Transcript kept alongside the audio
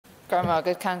Thank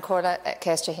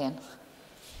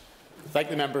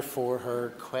the member for her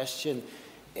question.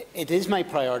 It is my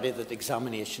priority that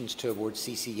examinations to award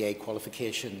CCA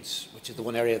qualifications, which is the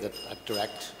one area that I have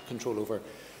direct control over,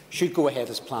 should go ahead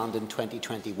as planned in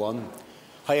 2021.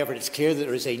 However, it is clear that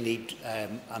there is a need,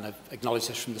 and I have acknowledged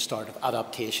this from the start, of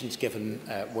adaptations given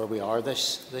where we are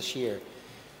this year.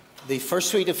 The first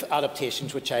suite of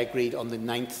adaptations, which I agreed on the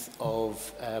 9th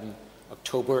of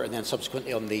October and then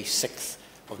subsequently on the 6th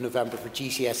of November for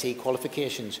GCSE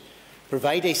qualifications,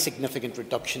 provide a significant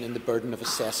reduction in the burden of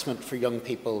assessment for young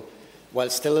people, while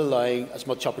still allowing as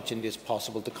much opportunity as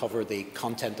possible to cover the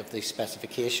content of the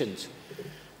specifications.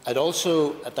 I had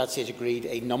also, at that stage, agreed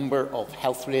a number of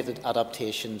health-related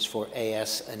adaptations for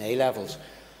AS and A levels.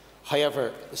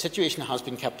 However, the situation has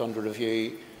been kept under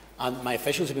review, and my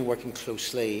officials have been working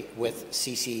closely with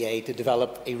CCA to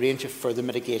develop a range of further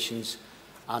mitigations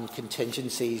and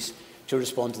contingencies to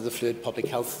respond to the fluid public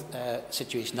health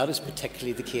situation. That is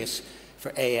particularly the case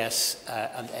for AS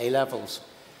and A levels.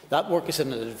 That work is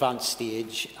in an advanced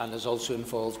stage and has also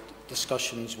involved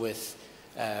discussions with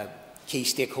key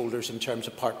stakeholders in terms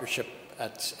of partnership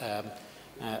at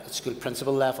school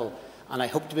principal level, and I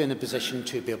hope to be in a position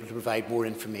to be able to provide more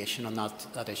information on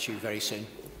that issue very soon.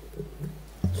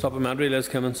 Supplementary, Liz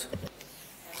Kimmins.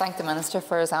 Thank the Minister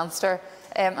for his answer.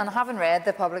 And having read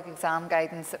the public exam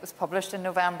guidance that was published in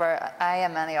November, I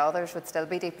and many others would still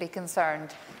be deeply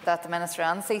concerned that the Minister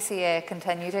and CCA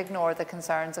continue to ignore the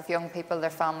concerns of young people, their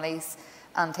families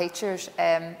and teachers.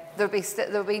 There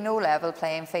will be no level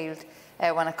playing field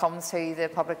when it comes to the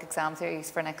public exam series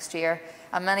for next year,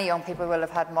 and many young people will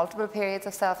have had multiple periods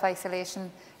of self-isolation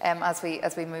as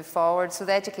we move forward, so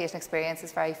the education experience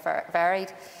is very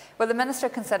varied. Will the Minister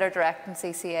consider directing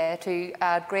CCA to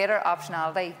add greater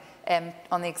optionality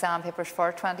on the exam papers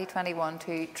for 2021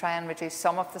 to try and reduce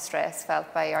some of the stress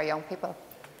felt by our young people?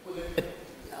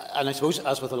 And I suppose,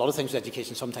 as with a lot of things in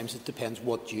education, sometimes it depends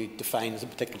what you define as a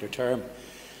particular term.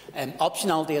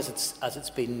 Optionality, as it's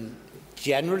been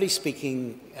generally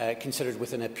speaking considered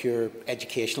within a pure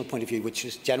educational point of view, which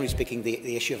is generally speaking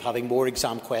the issue of having more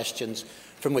exam questions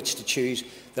from which to choose.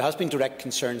 There has been direct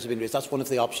concerns have been raised. That's one of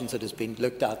the options that has been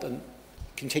looked at and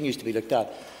continues to be looked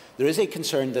at. There is a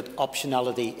concern that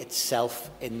optionality itself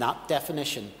in that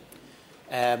definition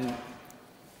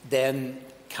then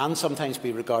can sometimes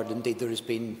be regarded, indeed there has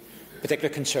been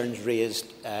particular concerns raised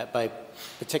by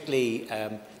particularly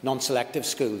non-selective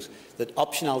schools, that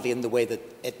optionality in the way that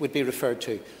it would be referred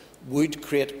to would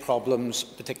create problems,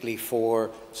 particularly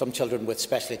for some children with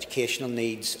special educational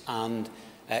needs and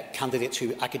candidates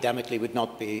who academically would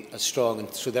not be as strong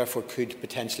and so therefore could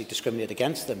potentially discriminate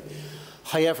against them.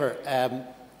 However,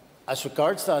 as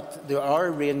regards that, there are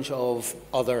a range of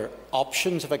other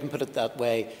options, if I can put it that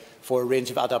way, for a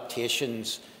range of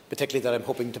adaptations, particularly that I'm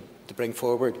hoping to bring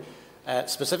forward.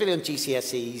 Specifically on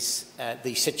GCSEs,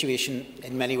 the situation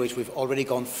in many ways we've already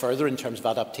gone further in terms of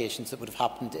adaptations that would have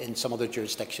happened in some other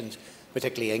jurisdictions,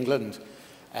 particularly England.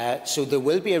 So there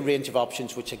will be a range of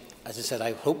options which, as I said,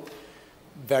 I hope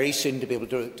very soon to be able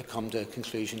to come to a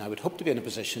conclusion. I would hope to be in a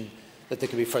position that there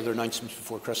could be further announcements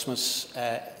before Christmas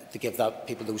to give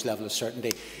people those levels of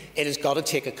certainty. It has got to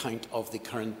take account of the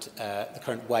current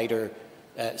wider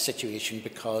situation,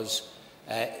 because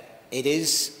it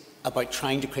is about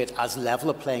trying to create as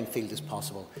level a playing field as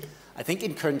possible. I think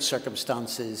in current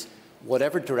circumstances,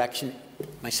 whatever direction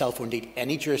myself or indeed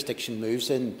any jurisdiction moves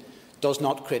in does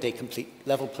not create a complete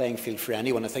level playing field for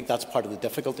anyone. I think that's part of the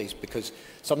difficulties, because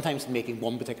sometimes in making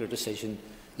one particular decision,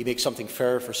 you make something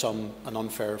fair for some and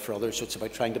unfair for others, so it's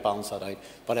about trying to balance that out.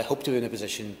 But I hope to be in a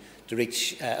position to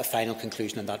reach a final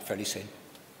conclusion on that fairly soon.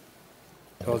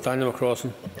 Daniel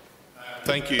McCrossan.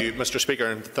 Thank you, Mr.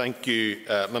 Speaker, and thank you,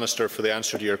 Minister, for the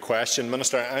answer to your question.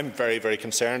 Minister, I'm very, very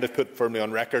concerned. I've put firmly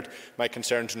on record my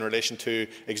concerns in relation to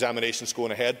examinations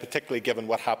going ahead, particularly given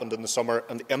what happened in the summer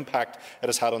and the impact it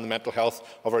has had on the mental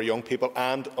health of our young people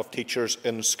and of teachers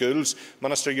in schools.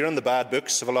 Minister, you're in the bad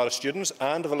books of a lot of students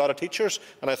and of a lot of teachers,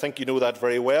 and I think you know that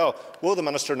very well. Will the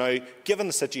Minister now, given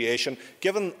the situation,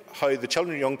 given how the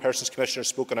Children and Young Persons Commissioner has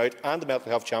spoken out and the Mental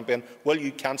Health Champion, will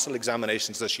you cancel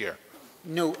examinations this year?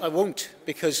 No, I won't,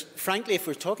 because frankly, if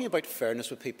we're talking about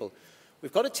fairness with people,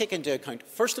 we've got to take into account,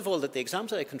 first of all, that the exams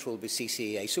that I control will be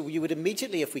CCA. So you would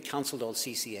immediately, if we cancelled all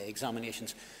CCA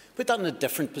examinations, put that in a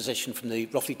different position from the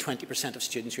roughly 20% of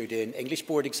students who are doing English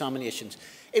board examinations.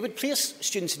 It would place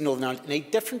students in Northern Ireland in a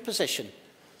different position,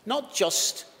 not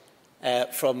just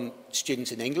from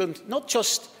students in England, not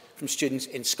just from students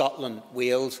in Scotland,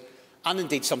 Wales, and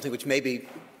indeed something which may be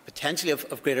potentially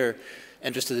of greater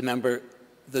interest to the member,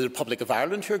 the Republic of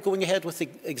Ireland, who are going ahead with the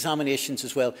examinations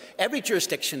as well. Every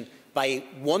jurisdiction by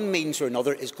one means or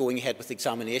another, is going ahead with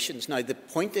examinations. Now, the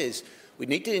point is, we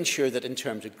need to ensure that in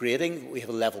terms of grading, we have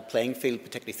a level playing field,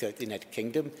 particularly throughout the United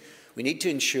Kingdom. We need to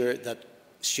ensure that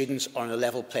students are on a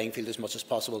level playing field as much as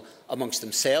possible amongst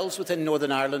themselves within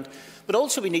Northern Ireland. But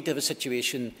also we need to have a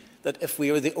situation that if we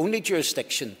are the only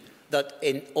jurisdiction that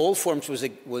in all forms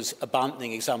was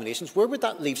abandoning examinations, where would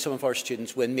that leave some of our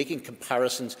students when making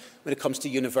comparisons when it comes to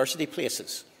university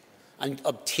places and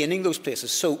obtaining those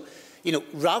places? So,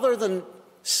 rather than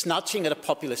snatching at a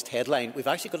populist headline, we've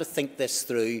actually got to think this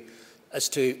through as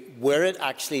to where it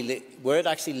actually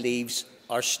leaves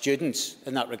our students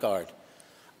in that regard.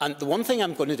 And the one thing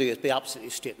I'm going to do is be absolutely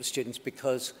straight with students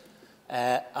because,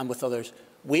 and with others,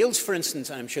 Wales, for instance,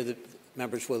 and I'm sure that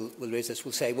members will raise this,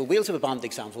 will say, well, Wales have abandoned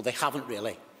exams. Well, they haven't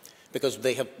really, because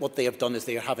what they have done is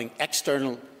they are having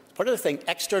external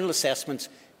assessments,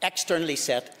 externally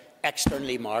set,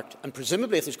 externally marked, and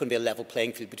presumably if there's going to be a level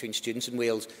playing field between students in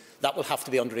Wales, that will have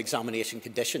to be under examination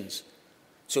conditions.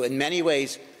 So in many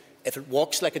ways, if it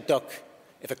walks like a duck,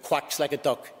 if it quacks like a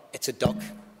duck, it's a duck.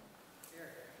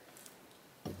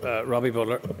 Robbie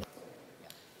Butler.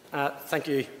 Thank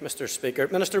you, Mr Speaker.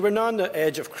 Minister, we're now on the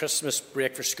edge of Christmas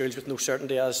break for schools with no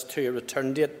certainty as to a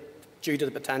return date due to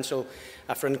the potential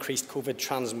for increased COVID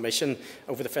transmission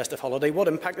over the festive holiday. What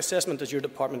impact assessment has your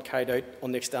department carried out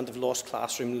on the extent of lost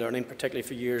classroom learning, particularly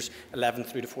for years 11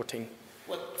 through to 14?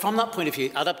 Well, from that point of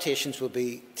view, adaptations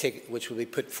which will be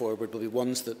put forward will be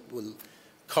ones that will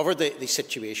cover the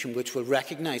situation, which will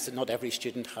recognise that not every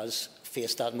student has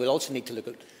faced that, and we'll also need to look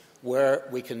at where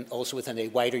we can also, within a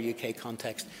wider UK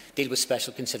context, deal with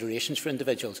special considerations for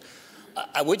individuals.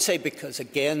 I would say, because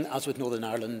again, as with Northern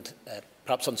Ireland,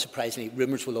 perhaps unsurprisingly,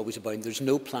 rumours will always abound. There's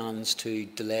no plans to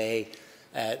delay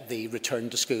the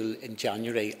return to school in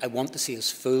January. I want to see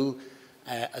as full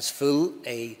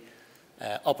a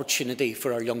opportunity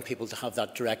for our young people to have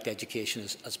that direct education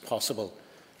as possible.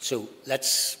 So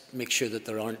let's make sure that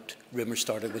there aren't rumours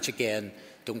started which, again,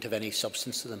 don't have any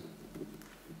substance to them.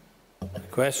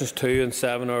 Questions 2 and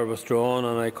 7 are withdrawn,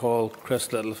 and I call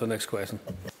Chris Little for the next question.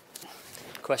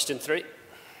 Question 3.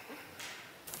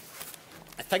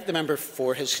 I thank the member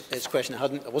for his question.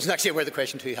 I wasn't actually aware the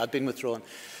question 2 had been withdrawn.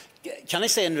 Can I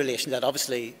say in relation to that,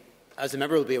 obviously, as the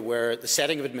member will be aware, the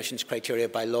setting of admissions criteria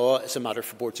by law is a matter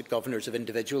for boards of governors of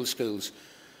individual schools.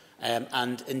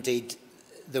 And indeed,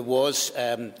 there was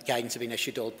guidance being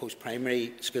issued to all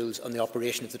post-primary schools on the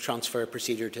operation of the transfer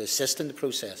procedure to assist in the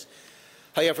process.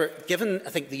 However, given, I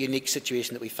think, the unique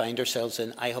situation that we find ourselves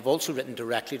in, I have also written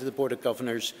directly to the Board of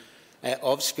Governors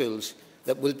of schools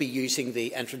that will be using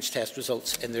the entrance test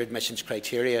results in their admissions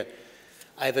criteria.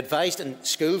 I have advised, and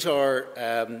schools are,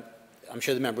 I'm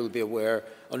sure the member will be aware,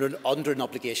 under an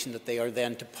obligation that they are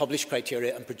then to publish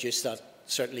criteria and produce that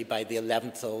certainly by the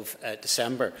 11th of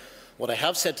December. What I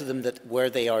have said to them that where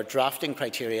they are drafting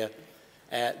criteria,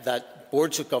 that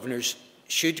boards of governors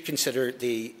should consider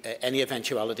any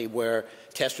eventuality where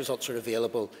test results are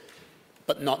available,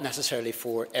 but not necessarily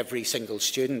for every single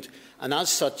student. And as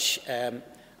such,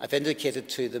 I've indicated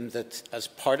to them that as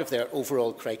part of their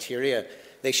overall criteria,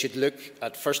 they should look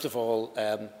at, first of all,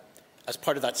 as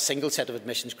part of that single set of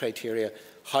admissions criteria,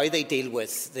 how they deal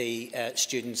with the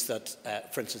students that,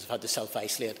 for instance, have had to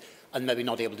self-isolate and maybe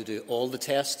not able to do all the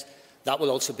tests. That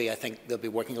will also be, I think, they'll be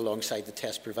working alongside the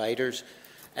test providers.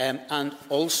 And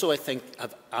also, I think,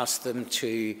 I've asked them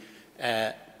to,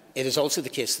 it is also the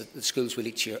case that the schools will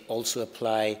each year also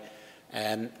apply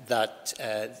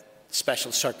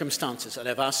special circumstances. And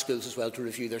I've asked schools as well to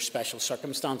review their special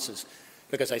circumstances,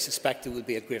 because I suspect there will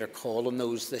be a greater call on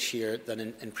those this year than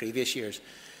in previous years.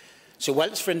 So while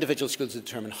it's for individual schools to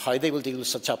determine how they will deal with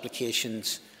such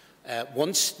applications,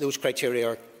 once those criteria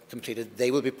are completed,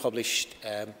 they will be published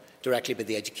directly by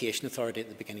the Education Authority at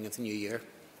the beginning of the new year.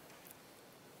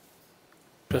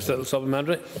 Chris Little,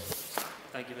 supplementary.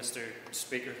 Thank you, Mr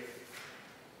Speaker.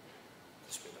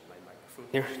 Just bring up my microphone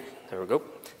here. There we go.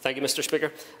 Thank you, Mr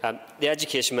Speaker. The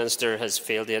Education Minister has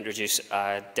failed to introduce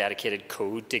a dedicated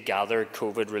code to gather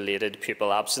COVID-related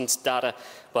pupil absence data,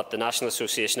 but the National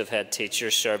Association of Head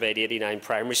Teachers surveyed 89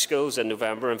 primary schools in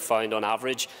November and found on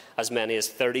average as many as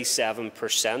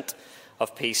 37%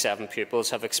 of P7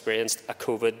 pupils have experienced a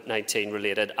COVID-19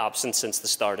 related absence since the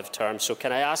start of term. So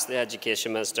can I ask the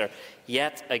Education Minister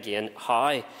yet again,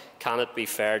 how can it be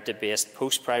fair to base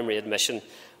post-primary admission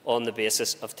on the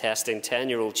basis of testing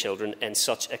 10-year-old children in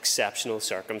such exceptional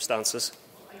circumstances?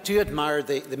 I do admire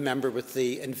the member with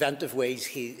the inventive ways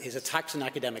his attacks on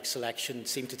academic selection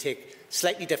seem to take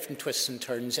slightly different twists and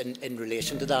turns in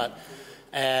relation to that.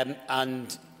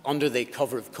 And under the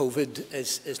cover of COVID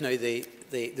is now the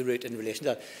route in relation to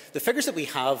that. The figures that we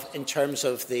have in terms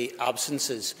of the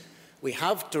absences We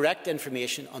have direct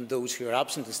information on those who are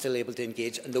absent and still able to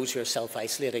engage and those who are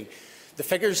self-isolating. The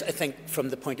figures, I think, from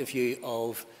the point of view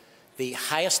of the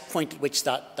highest point at which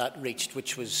that reached,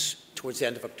 which was towards the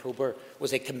end of October,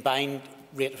 was a combined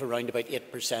rate of around about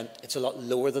 8%. It's a lot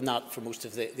lower than that for most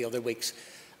of the other weeks,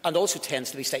 and also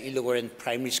tends to be slightly lower in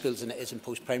primary schools than it is in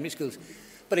post-primary schools.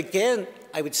 But again,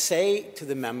 I would say to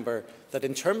the member that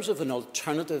in terms of an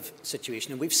alternative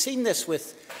situation, and we've seen this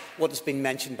with what has been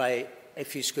mentioned by a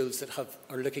few schools that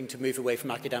are looking to move away from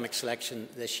academic selection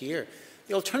this year,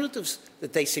 the alternatives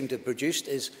that they seem to have produced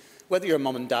is whether your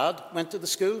mum and dad went to the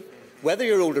school, whether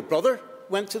your older brother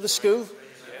went to the school,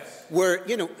 where,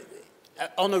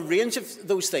 on a range of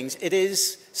those things, it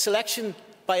is selection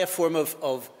by a form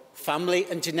of family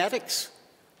and genetics.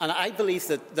 And I believe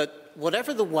that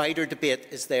whatever the wider debate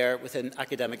is there within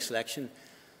academic selection,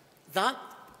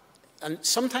 and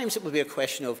sometimes it will be a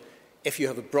question of, if you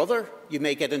have a brother, you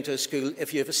may get into a school.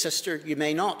 If you have a sister, you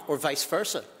may not, or vice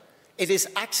versa. It is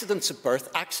accidents of birth,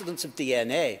 accidents of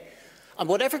DNA. And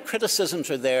whatever criticisms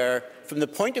are there from the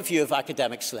point of view of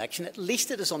academic selection, at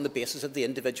least it is on the basis of the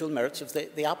individual merits of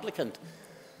the applicant.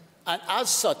 And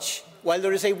as such, while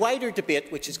there is a wider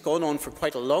debate which has gone on for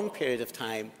quite a long period of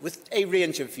time with a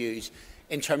range of views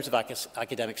in terms of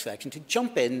academic selection, to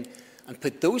jump in and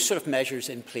put those sort of measures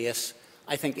in place,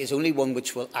 I think is only one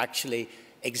which will actually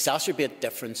exacerbate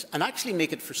difference and actually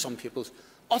make it for some pupils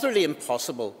utterly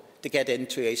impossible to get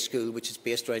into a school which is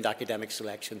based around academic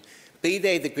selection. Be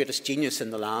they the greatest genius in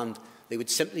the land, they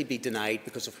would simply be denied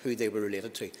because of who they were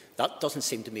related to. That doesn't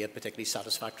seem to me a particularly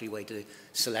satisfactory way to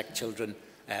select children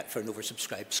for an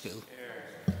oversubscribed school.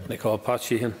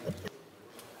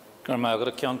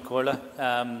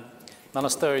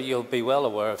 Minister, you'll be well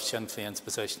aware of Sinn Féin's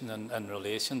position in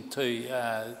relation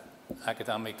to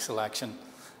academic selection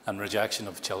and rejection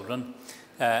of children.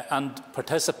 And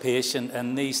participation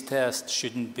in these tests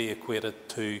shouldn't be equated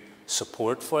to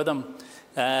support for them.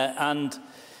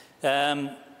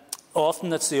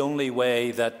 Often it's the only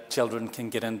way that children can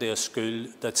get into a school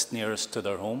that's nearest to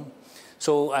their home.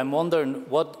 So I'm wondering,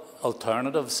 what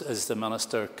alternatives is the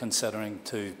Minister considering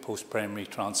to post-primary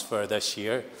transfer this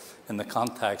year in the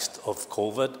context of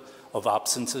COVID, of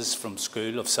absences from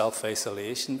school, of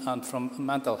self-isolation and from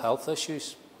mental health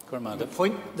issues? The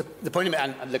point,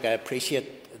 and look, I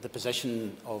appreciate the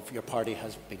position of your party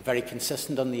has been very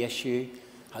consistent on the issue,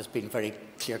 has been very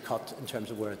clear-cut in terms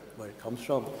of where it comes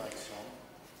from.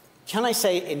 Can I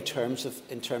say in terms of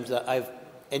that, I've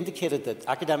indicated that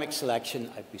academic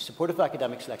selection, I'd be supportive of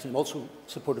academic selection, I'm also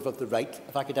supportive of the right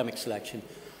of academic selection.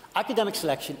 Academic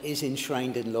selection is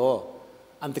enshrined in law,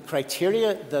 and the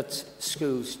criteria that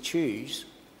schools choose,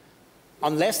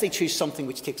 unless they choose something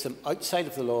which takes them outside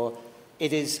of the law,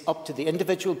 it is up to the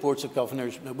individual boards of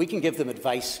governors. Now, we can give them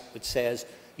advice which says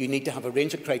you need to have a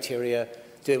range of criteria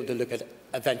to be able to look at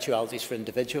eventualities for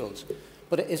individuals.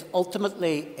 But it is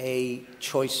ultimately a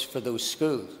choice for those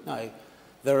schools. Now,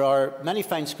 there are many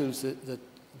fine schools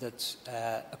that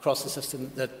across the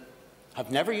system that have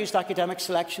never used academic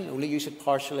selection, only use it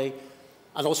partially,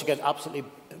 and also get absolutely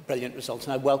brilliant results.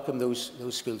 And I welcome those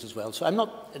schools as well. So I'm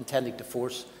not intending to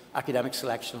force academic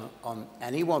selection on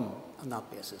anyone on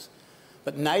that basis.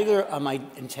 But neither am I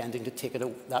intending to take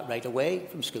that right away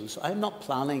from schools. So I'm not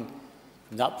planning,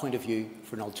 from that point of view,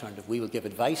 for an alternative. We will give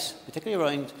advice, particularly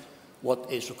around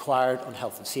what is required on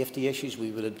health and safety issues.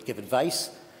 We will give advice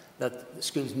that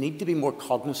schools need to be more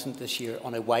cognizant this year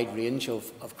on a wide range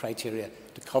of criteria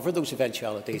to cover those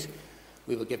eventualities.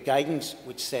 We will give guidance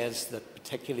which says that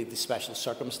particularly the special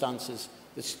circumstances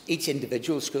that each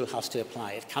individual school has to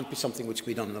apply. It can't be something which can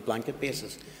be done on a blanket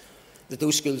basis. That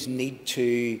those schools need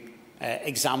to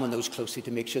examine those closely to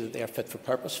make sure that they are fit for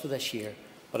purpose for this year.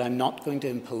 But I'm not going to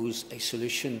impose a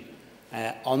solution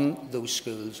on those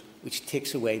schools which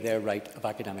takes away their right of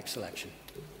academic selection.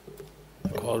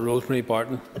 Call Rosemary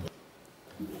Barton.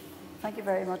 Thank you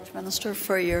very much, Minister,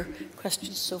 for your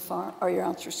questions so far, or your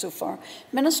answers so far.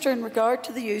 Minister, in regard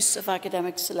to the use of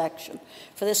academic selection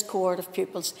for this cohort of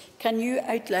pupils, can you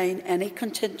outline any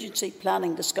contingency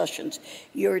planning discussions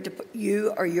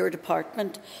you or your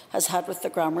department has had with the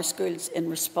grammar schools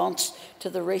in response to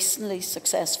the recently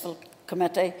successful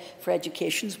Committee for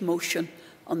Education's motion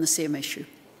on the same issue?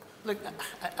 Look,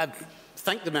 I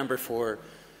thank the member for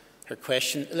her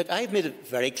question. Look, I've made it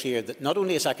very clear that not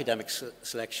only is academic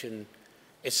selection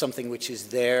is something which is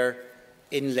there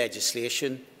in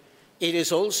legislation, it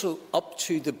is also up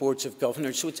to the boards of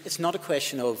governors. So it's not a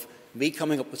question of me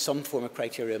coming up with some form of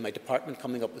criteria, my department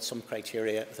coming up with some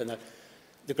criteria within that.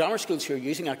 The grammar schools who are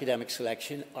using academic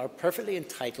selection are perfectly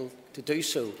entitled to do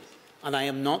so, and I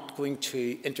am not going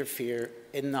to interfere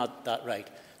in that right.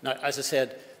 Now, as I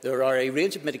said, there are a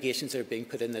range of mitigations that are being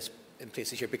put in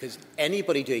place this year, because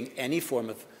anybody doing any form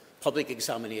of public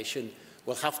examination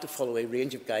will have to follow a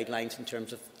range of guidelines in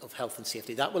terms of health and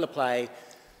safety. That will apply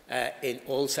in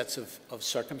all sets of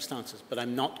circumstances, but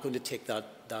I'm not going to take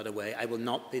that away. I will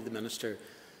not be the Minister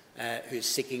who is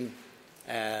seeking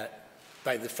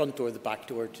by the front door or the back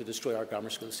door to destroy our grammar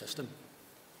school system.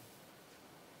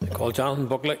 I call Jonathan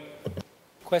Buckley.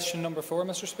 Question number 4,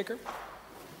 Mr. Speaker.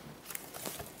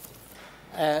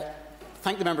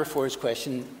 Thank the member for his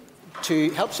question. To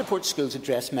help support schools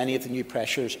address many of the new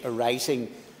pressures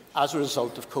arising as a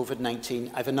result of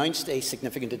COVID-19, I've announced a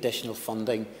significant additional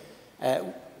funding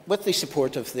with the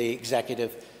support of the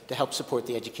Executive to help support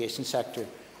the education sector.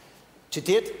 To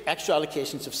date, extra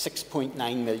allocations of £6.9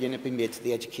 million have been made to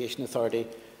the Education Authority,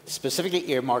 specifically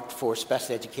earmarked for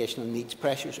special educational needs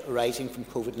pressures arising from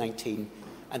COVID-19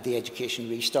 and the education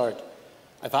restart.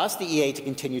 I've asked the EA to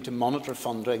continue to monitor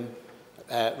funding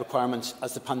requirements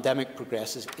as the pandemic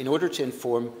progresses in order to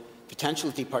inform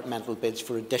potential departmental bids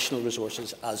for additional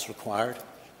resources as required.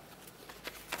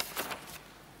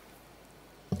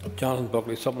 Jonathan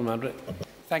Buckley, supplementary.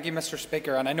 Thank you, Mr.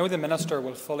 Speaker. And I know the Minister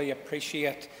will fully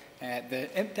appreciate the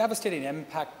devastating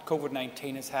impact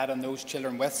COVID-19 has had on those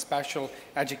children with special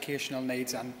educational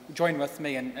needs, and join with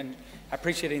me in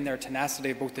appreciating their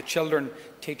tenacity, both the children,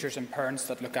 teachers and parents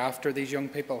that look after these young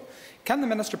people. Can the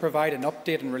Minister provide an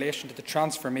update in relation to the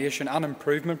transformation and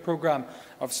improvement programme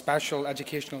of special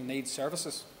educational needs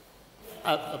services?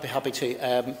 I'll be happy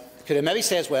to. Could I maybe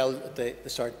say as well at the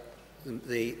start,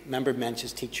 the member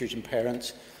mentions teachers and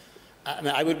parents.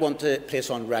 I would want to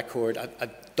place on record,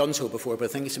 I've done so before, but I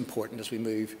think it's important as we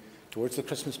move towards the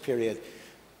Christmas period,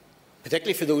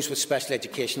 particularly for those with special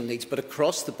educational needs, but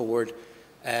across the board,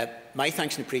 my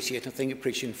thanks and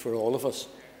appreciation for all of us,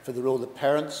 for the role that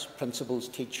parents, principals,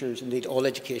 teachers, indeed all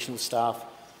educational staff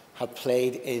have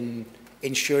played in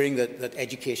ensuring that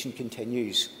education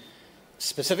continues.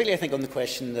 Specifically, I think on the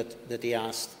question that he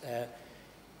asked,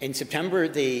 in September,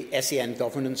 the SEN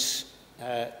governance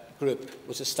group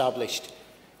was established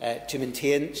to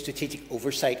maintain strategic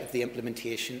oversight of the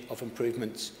implementation of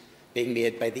improvements being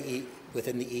made by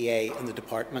within the EA and the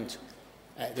department.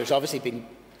 There's obviously been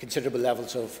considerable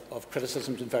levels of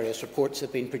criticisms and various reports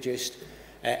have been produced,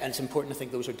 and it's important, I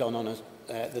think, those are done on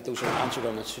that those are answered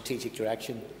on a strategic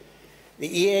direction.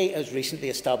 The EA has recently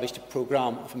established a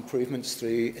programme of improvements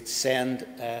through its SEND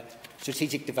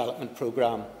Strategic Development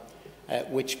Programme,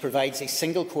 which provides a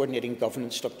single coordinating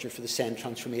governance structure for the SEND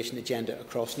transformation agenda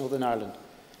across Northern Ireland.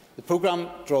 The programme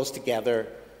draws together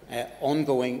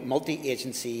ongoing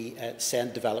multi-agency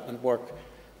SEND development work,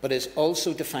 but is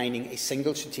also defining a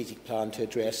single strategic plan to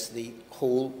address the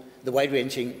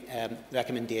wide-ranging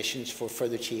recommendations for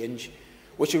further change,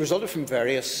 which have resulted from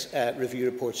various review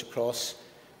reports across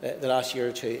the last year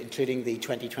or two, including the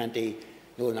 2020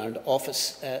 Northern Ireland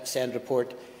Office SEND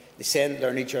report, the SEND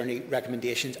Learning Journey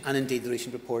recommendations, and indeed the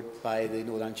recent report by the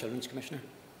Northern Ireland Children's Commissioner.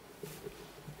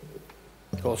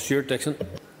 Call Stuart Dixon.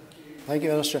 Thank you,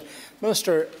 Minister.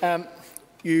 Minister,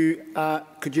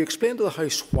 could you explain to the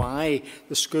House why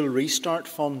the School Restart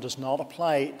Fund does not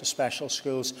apply to special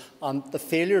schools, and the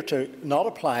failure to not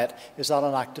apply it, is that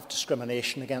an act of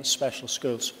discrimination against special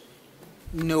schools?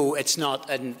 No, it's not.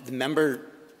 And the member,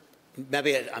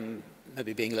 I'm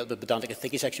being a little bit pedantic, I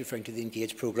think he's actually referring to the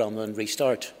Engage programme and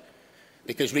Restart,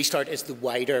 because Restart is the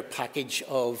wider package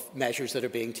of measures that are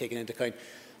being taken into account.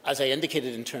 As I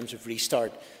indicated in terms of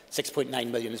Restart, £6.9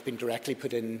 million has been directly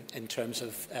put in terms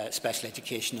of special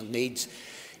educational needs.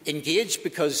 Engage,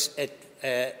 because it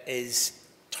is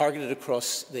targeted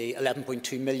across the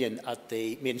 £11.2 million at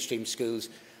the mainstream schools,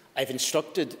 I've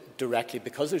instructed directly,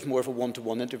 because there's more of a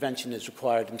one-to-one intervention is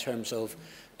required in terms of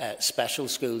special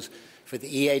schools, for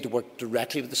the EA to work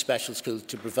directly with the special schools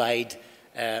to provide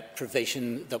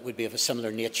provision that would be of a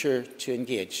similar nature to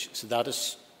Engage. So that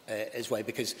is why,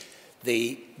 because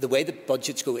the way the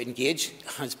budgets go, Engage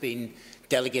has been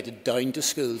delegated down to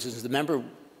schools. As the member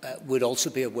would also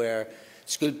be aware,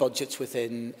 school budgets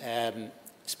within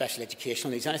special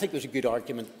educational needs, and I think there's a good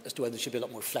argument as to whether there should be a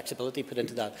lot more flexibility put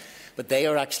into that, but they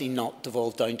are actually not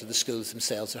devolved down to the schools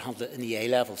themselves. They're handled at an EA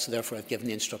level, so therefore I've given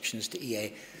the instructions to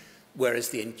EA. Whereas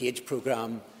the Engage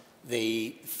programme,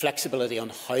 the flexibility on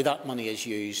how that money is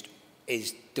used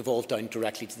is devolved down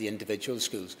directly to the individual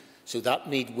schools. So that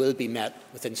need will be met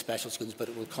within special schools, but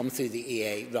it will come through the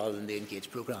EA rather than the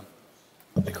Engage programme.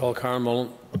 I call Karen Mullen.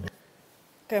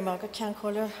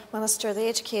 Minister, the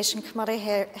Education Committee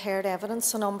heard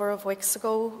evidence a number of weeks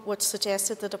ago which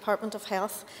suggested the Department of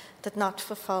Health did not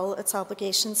fulfil its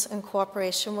obligations in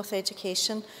cooperation with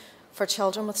education for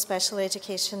children with special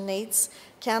education needs.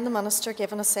 Can the Minister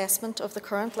give an assessment of the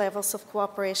current levels of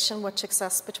cooperation which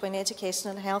exist between education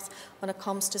and health when it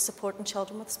comes to supporting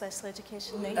children with special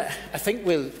education needs? I think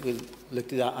we'll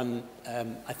look at that, and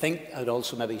I think I'd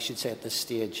also maybe should say at this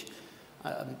stage,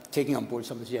 taking on board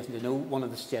some of the suggestions. I know one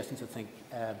of the suggestions, I think,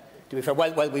 to be fair,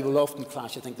 while we will often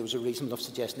clash, I think there was a reasonable enough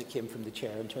suggestion that came from the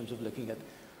Chair in terms of looking at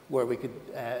where we could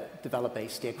develop a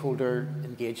stakeholder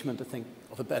engagement, I think,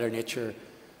 of a better nature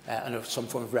and of some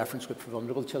form of reference group for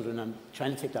vulnerable children, and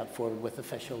trying to take that forward with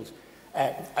officials.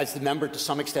 As the member to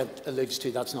some extent alludes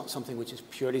to, that's not something which is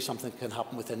purely something that can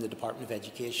happen within the Department of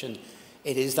Education.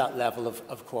 It is that level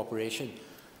of cooperation.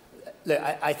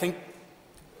 I think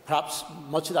perhaps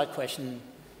much of that question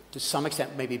to some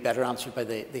extent may be better answered by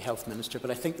the Health Minister, but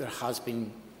I think there has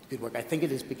been good work. I think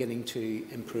it is beginning to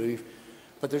improve.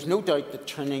 But there's no doubt that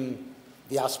turning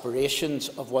the aspirations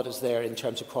of what is there in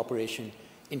terms of cooperation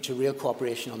into real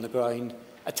cooperation on the ground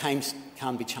at times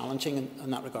can be challenging in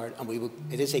that regard, and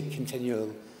it is a continual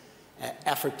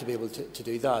effort to be able to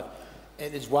do that.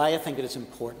 It is why I think it is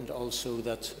important also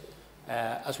that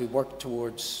as we work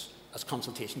towards, as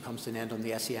consultation comes to an end on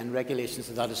the SEN regulations,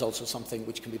 that is also something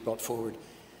which can be brought forward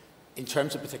in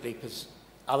terms of, particularly because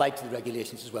allied to the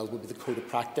regulations as well will be the code of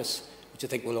practice, which I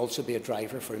think will also be a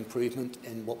driver for improvement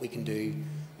in what we can do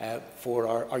for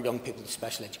our young people with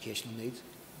special educational needs.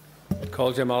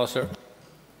 Call Jim Allister.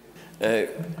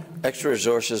 Extra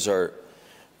resources are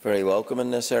very welcome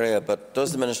in this area, but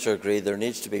does the Minister agree there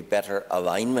needs to be better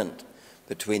alignment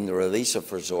between the release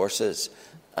of resources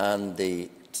and the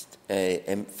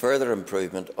further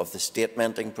improvement of the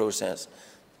statementing process?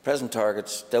 Present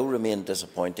targets still remain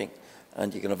disappointing,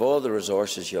 and you can have all the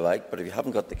resources you like, but if you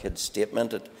haven't got the kids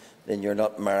statemented, then you're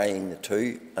not marrying the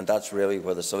two, and that's really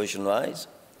where the solution lies.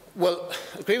 Well,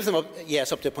 I agree with them,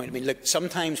 yes, up to a point. I mean, look,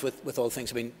 sometimes with all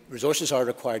things, I mean, resources are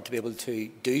required to be able to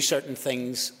do certain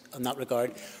things in that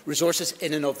regard. Resources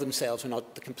in and of themselves are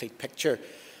not the complete picture.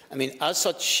 I mean, as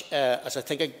such, as I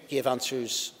think I gave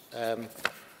answers,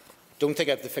 don't think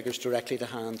I have the figures directly to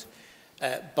hand,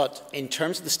 but in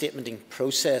terms of the statementing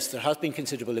process, there has been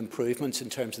considerable improvements in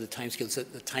terms of the timescales.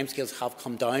 The timescales have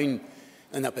come down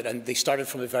in that bit, and they started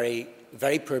from a very,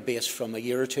 very poor base from a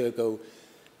year or two ago.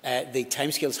 The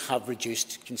timescales have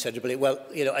reduced considerably. Well,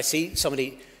 you know, I see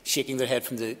somebody shaking their head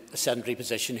from the sedentary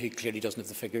position who clearly doesn't have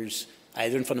the figures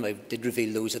either in front of me. I did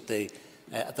reveal those at the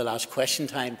last question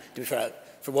time. To be fair,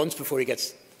 for once, before he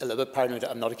gets a little bit paranoid,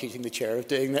 I'm not accusing the Chair of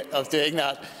doing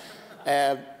that.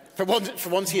 For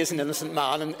once, he is an innocent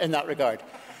man in that regard.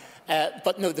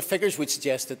 But no, the figures would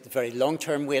suggest that the very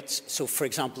long-term waits. So, for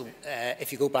example,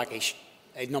 if you go back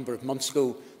a number of months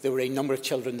ago, there were a number of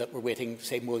children that were waiting,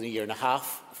 say, more than a year and a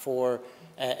half for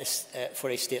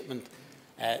a statement.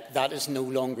 That is no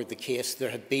longer the case. There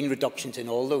have been reductions in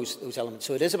all those elements.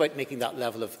 So it is about making that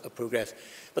level of progress.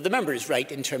 But the member is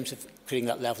right in terms of creating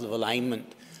that level of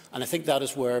alignment. And I think that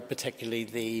is where particularly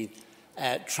the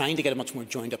trying to get a much more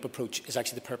joined-up approach is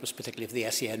actually the purpose, particularly of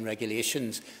the SEN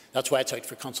regulations. That's why it's out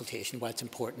for consultation, why it's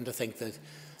important, I think, that,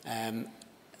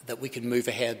 that we can move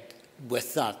ahead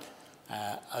with that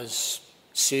as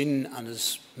soon and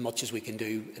as much as we can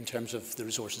do in terms of the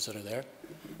resources that are there.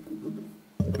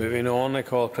 Moving on, I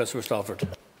call Christopher Stafford.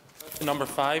 Number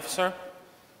 5, sir.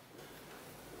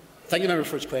 Thank you, Member,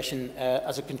 for his question.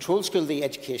 As a controlled school, the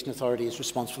Education Authority is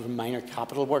responsible for minor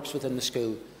capital works within the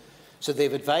school. So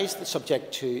they've advised that,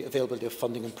 subject to availability of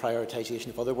funding and prioritisation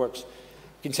of other works,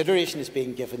 consideration is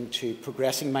being given to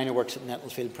progressing minor works at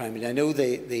Nettlefield Primary. I know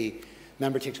the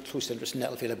member takes close interest in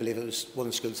Nettlefield. I believe it was one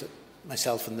of the schools that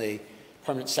myself and the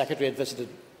Permanent Secretary had visited,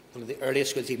 one of the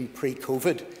earliest schools, even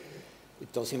pre-COVID.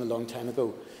 It does seem a long time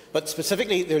ago. But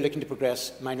specifically, they're looking to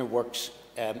progress minor works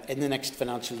in the next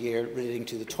financial year relating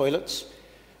to the toilets,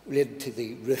 related to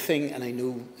the roofing, and I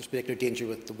know there's particular danger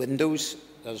with the windows.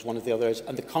 That was one of the others,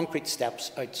 and the concrete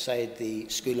steps outside the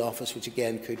school office, which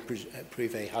again could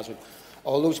prove a hazard.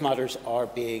 All those matters are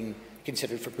being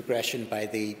considered for progression by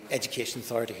the Education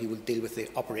Authority, who will deal with the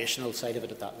operational side of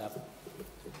it at that level.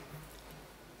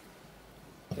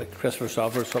 Christopher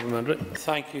Stafford, supplementary.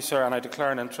 Thank you, sir, and I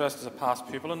declare an interest as a past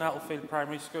pupil in Nettlefield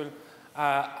Primary School.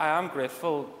 I am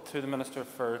grateful to the Minister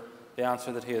for the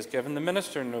answer that he has given. The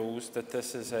Minister knows that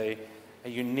this is a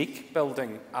unique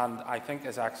building, and I think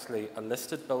is actually a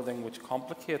listed building, which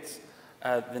complicates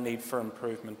the need for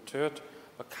improvement to it.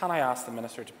 But can I ask the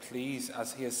Minister to please,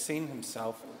 as he has seen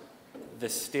himself, the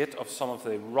state of some of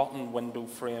the rotten window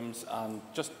frames and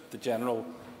just the general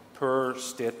poor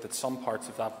state that some parts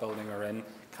of that building are in,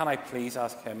 can I please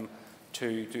ask him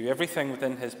to do everything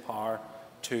within his power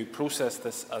to process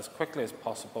this as quickly as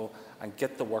possible and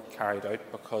get the work carried out,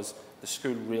 because the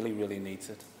school really, really needs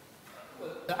it.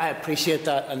 I appreciate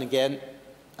that, and again,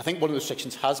 I think one of the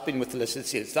restrictions has been with the listed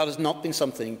status. That has not been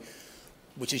something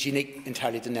which is unique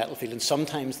entirely to Nettlefield, and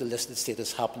sometimes the listed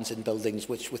status happens in buildings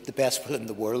which, with the best will in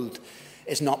the world,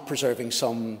 is not preserving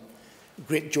some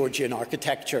great Georgian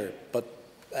architecture, but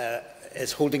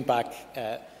is holding back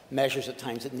measures at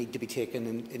times that need to be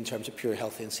taken in terms of pure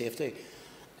health and safety.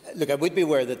 Look, I would be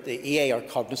aware that the EA are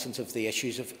cognizant of the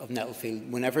issues of Nettlefield.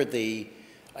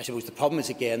 I suppose the problem is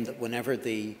again that whenever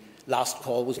the last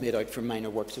call was made out for minor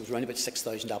works, there was around about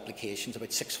 6,000 applications.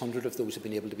 About 600 of those have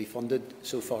been able to be funded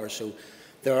so far. So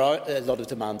there are a lot of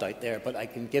demand out there, but I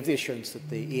can give the assurance that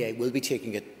the EA will be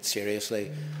taking it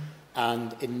seriously,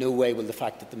 and in no way will the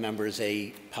fact that the member is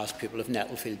a past pupil of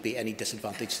Nettlefield be any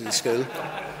disadvantage to the school.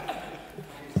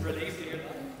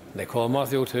 They call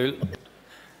Matthew O'Toole.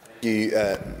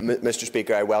 Mr.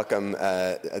 Speaker, I welcome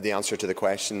the answer to the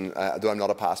question. Though I'm not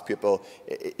a past pupil,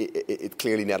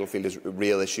 clearly Nettlefield has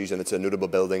real issues, and it's a notable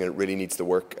building, and it really needs the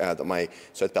work that my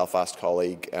South Belfast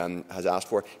colleague has asked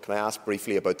for. Can I ask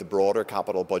briefly about the broader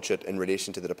capital budget in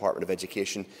relation to the Department of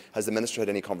Education? Has the Minister had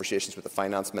any conversations with the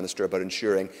Finance Minister about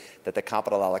ensuring that the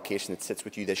capital allocation that sits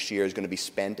with you this year is going to be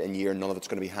spent in year, and none of it's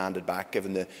going to be handed back,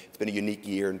 given that it's been a unique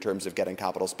year in terms of getting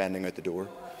capital spending out the door?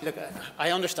 Look, I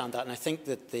understand that, and I think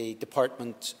that the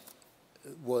Department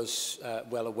was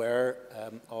well aware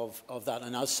of that,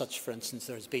 and as such, for instance,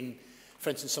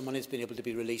 some money has been able to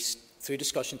be released through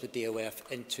discussions with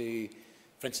DOF into,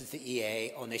 for instance, the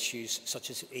EA on issues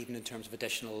such as even in terms of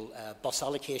additional bus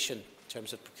allocation, in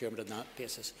terms of procurement on that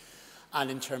basis, and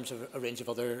in terms of a range of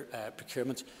other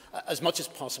procurements. As much as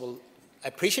possible, I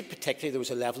appreciate particularly there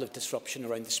was a level of disruption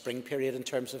around the spring period in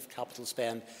terms of capital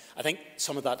spend. I think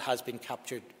some of that has been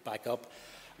captured back up.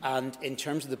 And in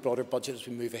terms of the broader budget as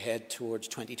we move ahead towards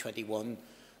 2021,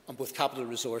 and with capital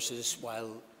resources,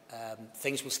 while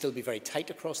things will still be very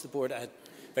tight across the board, I had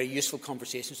very useful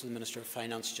conversations with the Minister of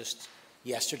Finance just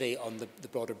yesterday on the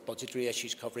broader budgetary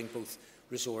issues covering both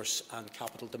resource and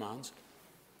capital demands.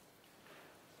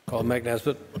 Call Mike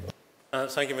Nesbitt.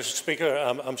 Thank you, Mr. Speaker.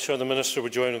 I'm sure the Minister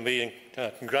would join with me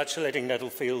in congratulating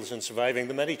Nettlefields in surviving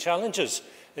the many challenges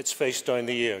it's faced down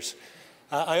the years.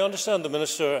 I understand the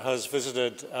Minister has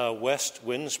visited West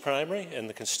Winds Primary in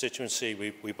the constituency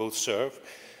we both serve.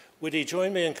 Would he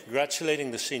join me in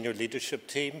congratulating the senior leadership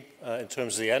team in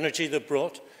terms of the energy they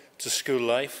brought to school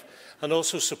life, and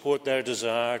also support their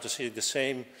desire to see the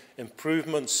same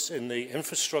improvements in the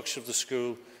infrastructure of the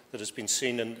school that has been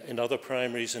seen in other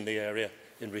primaries in the area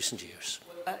in recent years?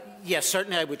 Yes,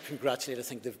 certainly I would congratulate, I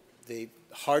think, the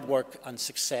hard work and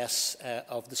success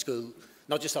of the school,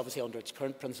 not just obviously under its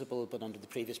current principal, but under the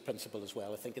previous principal as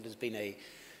well. I think it has been a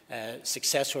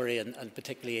success story, and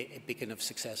particularly a beacon of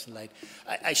success and light.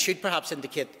 I should perhaps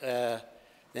indicate,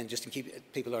 then just in case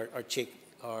people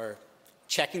are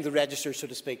checking the register, so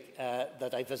to speak,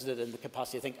 that I visited in the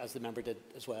capacity, I think, as the member did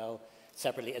as well,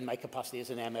 separately in my capacity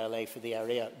as an MLA for the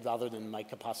area, rather than my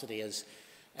capacity as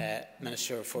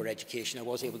Minister for Education. I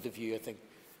was able to view, I think,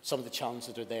 some of the challenges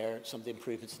that are there, some of the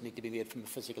improvements that need to be made from the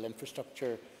physical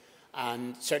infrastructure,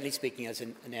 and certainly speaking as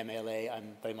an MLA,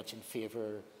 I'm very much in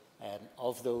favour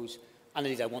of those, and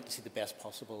indeed I want to see the best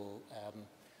possible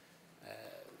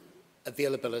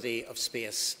availability of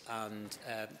space and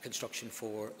construction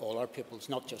for all our pupils,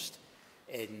 not just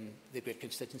in the great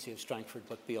constituency of Strangford,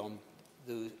 but beyond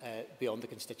the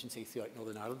constituency throughout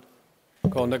Northern Ireland.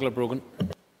 Call Nicola Brogan.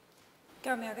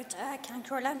 And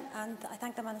I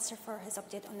thank the Minister for his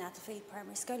update on Nettlefield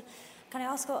Primary School. Can I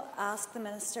also ask the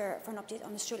Minister for an update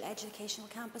on the Strual Educational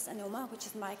Campus in Omagh, which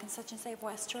is my constituency of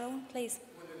West Tyrone, please?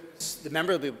 The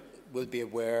member will be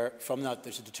aware from that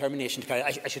there's a determination to carry.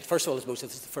 I should first of all, I suppose,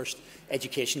 this is the first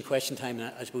education question time,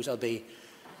 and I suppose I'll be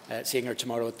seeing her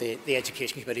tomorrow at the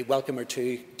Education Committee. Welcome her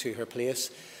to her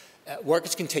place. Work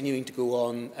is continuing to go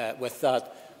on with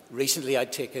that. Recently,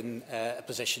 I'd taken a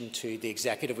position to the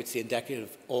Executive, which the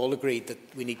Executive all agreed that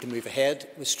we need to move ahead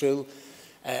with Strual.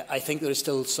 I think there is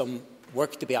still some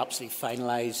work to be absolutely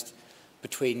finalised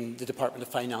between the Department of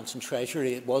Finance and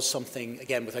Treasury. It was something,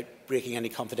 again, without breaking any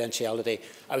confidentiality,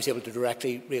 I was able to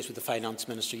directly raise with the Finance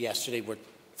Minister yesterday, where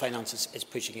Finance is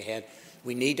pushing ahead.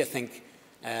 We need, I think,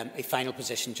 a final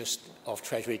position just of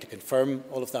Treasury to confirm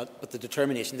all of that, but the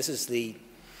determination, this is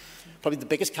probably the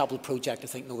biggest capital project I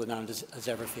think Northern Ireland has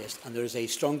ever faced, and there is a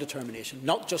strong determination,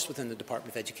 not just within the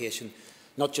Department of Education,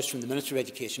 not just from the Minister of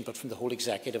Education, but from the whole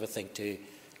Executive, I think, to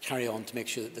carry on to make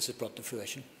sure that this is brought to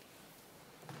fruition.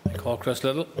 I call Chris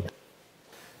Little.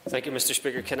 Thank you, Mr.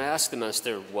 Speaker. Can I ask the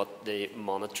Minister what the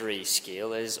monetary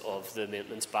scale is of the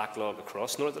maintenance backlog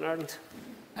across Northern Ireland?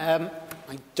 I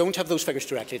don't have those figures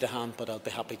directly to hand, but I'll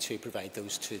be happy to provide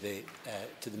those to the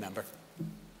member.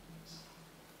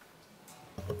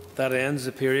 That ends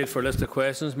the period for a list of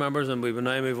questions, members, and we will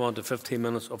now move on to 15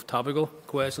 minutes of topical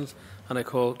questions. And I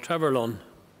call Trevor Lunn.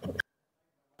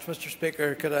 Mr.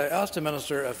 Speaker, could I ask the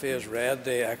Minister if he has read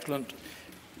the excellent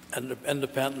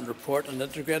independent report on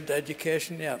integrated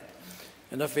education yet?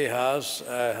 And if he has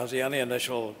he any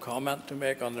initial comment to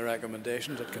make on the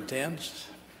recommendations it contains?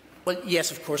 Well,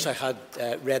 yes, of course I had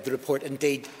read the report.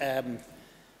 Indeed, I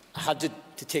had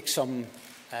to take some,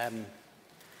 I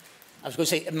was going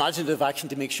to say, imaginative action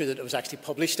to make sure that it was actually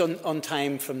published on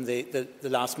time from the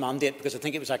last mandate, because I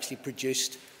think it was actually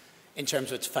produced in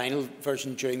terms of its final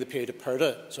version during the period of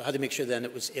Purda. So I had to make sure then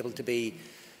it was able to be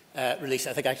released.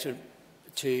 I think actually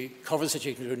to cover the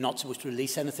situation, we were not supposed to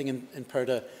release anything in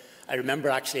Purda. I remember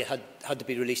actually it had to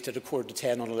be released at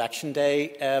 9:45 on election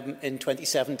day in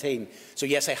 2017. So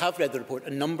yes, I have read the report.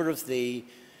 There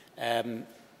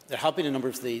have been a number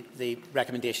of the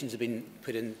recommendations have been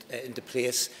put into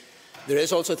place. There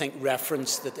is also, I think,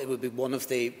 reference that it would be one of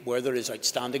where there is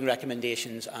outstanding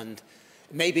recommendations, and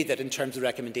it may be that in terms of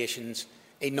recommendations,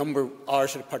 a number are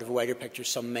sort of part of a wider picture.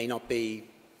 Some may not be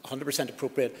 100%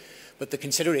 appropriate, but the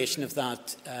consideration of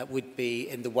that would be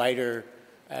in the wider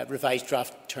revised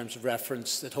draft terms of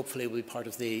reference that hopefully will be part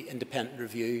of the independent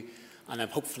review, and I'm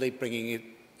hopefully bringing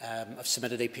I've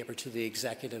submitted a paper to the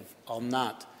Executive on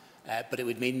that, but it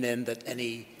would mean then that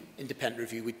any independent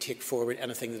review would take forward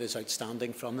anything that is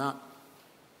outstanding from that.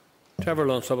 Trevor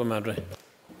Lunn, supplementary.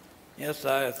 Yes,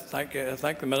 I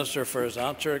thank the Minister for his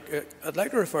answer. I'd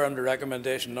like to refer him to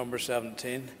recommendation number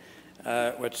 17,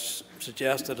 which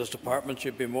suggests that his department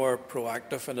should be more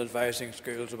proactive in advising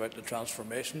schools about the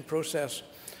transformation process.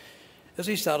 Is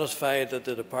he satisfied that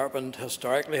the department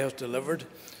historically has delivered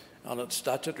on its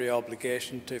statutory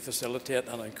obligation to facilitate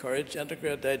and encourage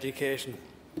integrated education?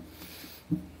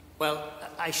 Well,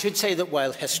 I should say that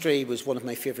while history was one of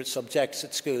my favourite subjects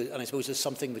at school, and I suppose it's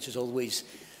something which is always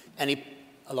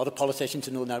a lot of politicians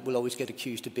who know that will always get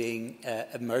accused of being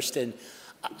immersed in,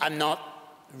 I'm not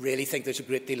really think there's a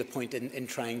great deal of point in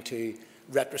trying to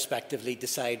retrospectively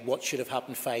decide what should have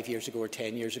happened 5 years ago or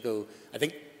 10 years ago. I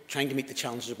think trying to meet the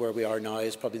challenges of where we are now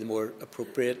is probably the more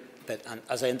appropriate bit. And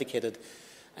as I indicated,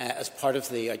 as part of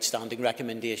the outstanding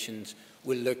recommendations,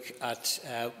 we'll look at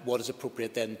what is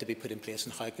appropriate then to be put in place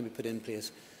and how it can be put in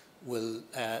place will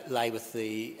lie with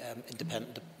the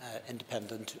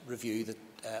independent review that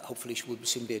hopefully will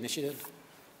soon be initiated.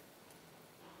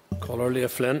 Caller Leah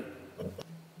Flynn.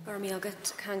 And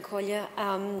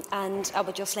I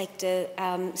would just like to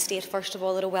state first of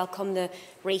all that I welcome the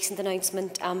recent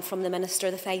announcement from the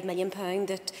Minister, the £5 million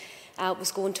that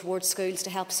was going towards schools to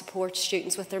help support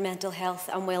students with their mental health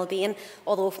and well-being,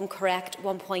 although if I'm correct,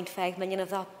 1.5 million of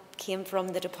that came from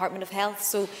the Department of Health.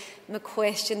 So my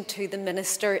question to the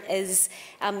Minister is,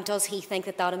 does he think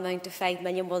that that amount of 5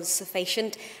 million was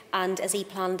sufficient, and is he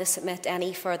planning to submit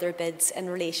any further bids in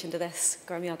relation to this?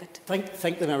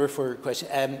 Thank the member for your question.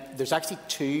 There's actually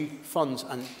two funds,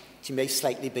 and she may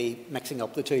slightly be mixing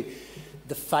up the two.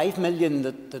 The 5 million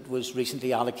that was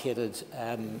recently allocated,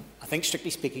 I think strictly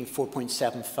speaking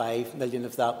 4.75 million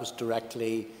of that was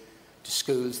directly to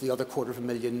schools. The other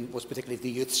 $250,000 was particularly the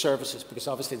youth services, because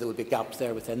obviously there would be gaps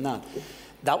there within that.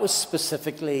 That was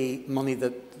specifically money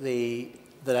that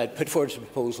I'd put forward as a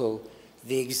proposal.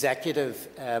 The Executive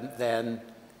then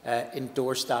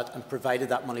endorsed that and provided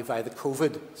that money via the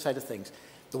COVID side of things.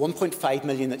 The 1.5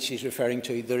 million that she's referring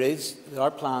to, there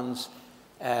are plans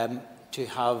to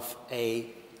have a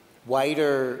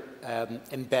wider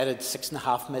embedded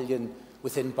 6.5 million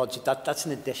within budget. That's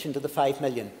in addition to the 5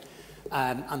 million.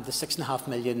 And the 6.5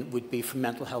 million would be from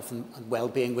mental health and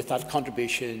well-being, with that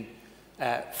contribution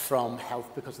from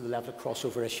health because of the level of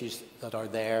crossover issues that are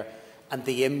there. And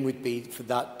the aim would be for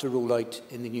that to roll out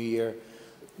in the new year.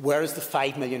 Whereas the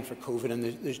 5 million for COVID, and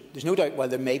there's no doubt while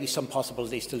there may be some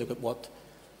possibilities to look at what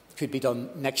could be done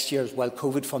next year, while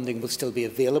COVID funding will still be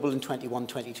available in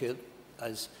 21-22,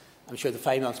 as I'm sure the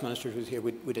Finance Minister who's here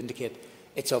would indicate,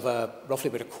 it's of roughly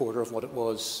about a quarter of what it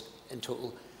was in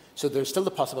total. So there's still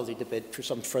the possibility to bid for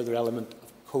some further element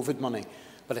of COVID money.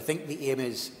 But I think the aim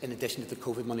is, in addition to the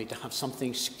COVID money, to have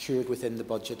something secured within the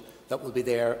budget that will be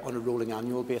there on a rolling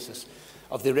annual basis.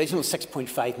 Of the original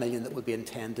 6.5 million that will be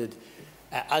intended,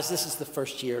 as this is the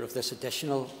first year of this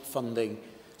additional funding,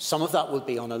 some of that will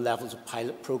be on a levels of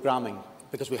pilot programming,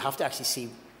 because we have to actually see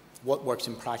what works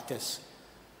in practice,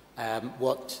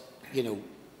 what,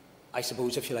 I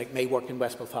suppose, if you like, may work in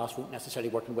West Belfast won't necessarily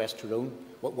work in West Tyrone.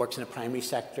 What works in a primary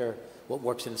sector, what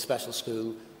works in a special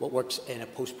school, what works in a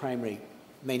post-primary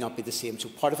may not be the same. So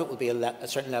part of it will be a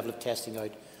certain level of testing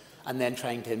out and then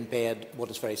trying to embed what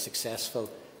is very successful,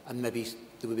 and maybe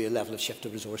there will be a level of shift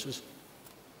of resources.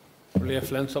 Leah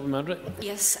Flynn, supplementary.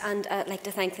 Yes, and I'd like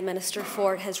to thank the Minister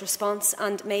for his response,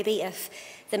 and maybe if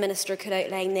the Minister could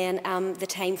outline then the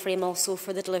time frame also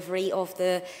for the delivery of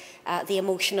the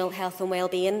emotional health and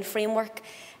wellbeing framework,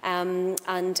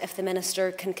 and if the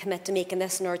Minister can commit to making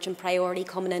this an urgent priority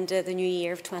coming into the new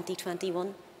year of 2021.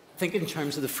 I think in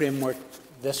terms of the framework,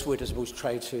 this would, I suppose,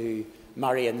 try to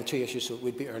marry in the two issues, so it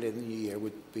would be early in the new year,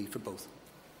 would be for both.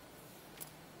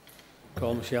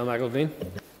 Call Michelle McElveen.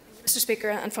 Mr Speaker,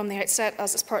 and from the outset,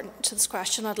 as is pertinent to this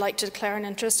question, I'd like to declare an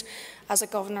interest as a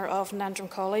Governor of Nendrum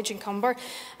College in Cumber.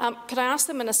 Could I ask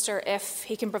the Minister if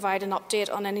he can provide an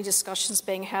update on any discussions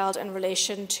being held in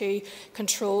relation to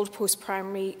controlled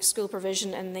post-primary school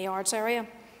provision in the arts area?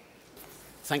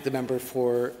 Thank the member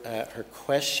for her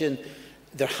question.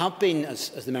 There have been, as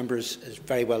the member is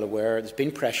very well aware, there's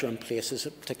been pressure on places,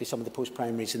 particularly some of the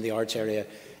post-primaries in the arts area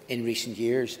in recent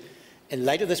years. In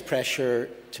light of this pressure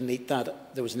to meet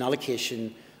that, there was an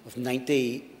allocation of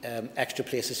 90 extra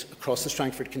places across the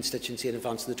Strangford constituency in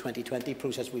advance of the 2020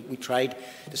 process. We tried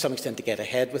to some extent to get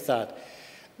ahead with that.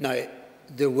 Now,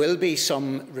 there will be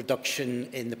some reduction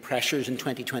in the pressures in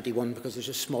 2021 because there's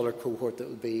a smaller cohort that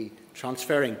will be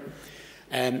transferring.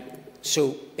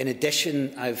 So, in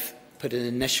addition, I've put an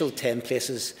initial 10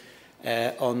 places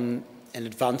on in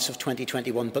advance of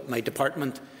 2021, but my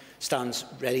department stands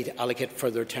ready to allocate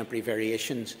further temporary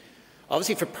variations.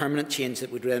 Obviously, for permanent change,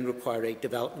 that would then require a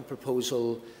development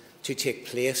proposal to take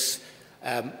place.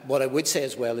 What I would say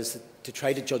as well is that to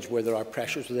try to judge where there are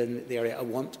pressures within the area, I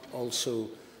want also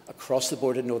across the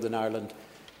board in Northern Ireland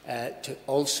to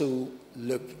also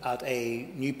look at a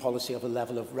new policy of a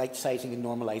level of right-sizing and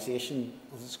normalisation,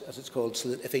 as it's called, so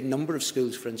that if a number of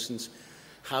schools, for instance,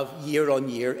 have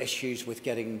year-on-year issues with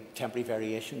getting temporary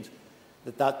variations,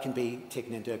 that can be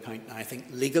taken into account. Now, I think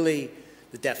legally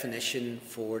the definition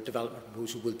for development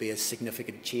proposal will be a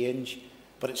significant change,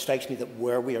 but it strikes me that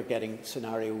where we are getting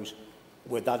scenarios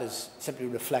where that is simply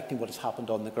reflecting what has happened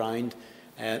on the ground,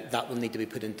 that will need to be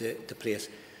put into place.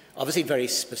 Obviously, very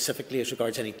specifically as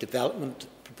regards any development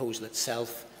proposal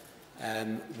itself,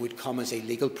 would come as a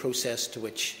legal process to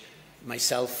which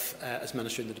myself, as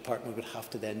Minister in the Department, would have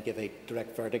to then give a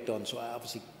direct verdict on, so I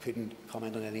obviously couldn't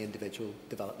comment on any individual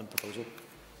development proposal.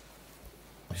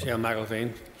 Michelle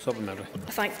McElveen, supplementary.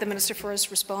 I thank the Minister for his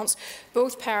response.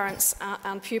 Both parents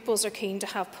and pupils are keen to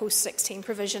have post-16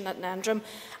 provision at Nendrum,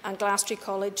 and Glastonbury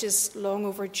College is long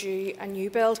overdue a new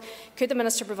build. Could the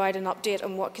Minister provide an update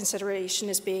on what consideration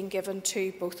is being given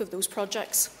to both of those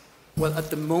projects? Well, at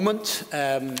the moment,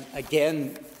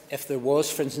 again, if there was,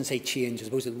 for instance, a change, I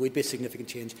suppose it would be a significant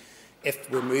change,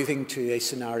 if we're moving to a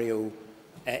scenario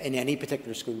in any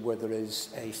particular school where there is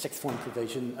a sixth form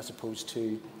provision as opposed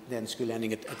to then school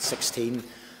ending at 16.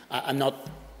 I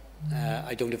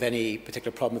don't have any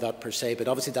particular problem with that per se, but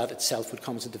obviously that itself would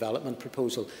come as a development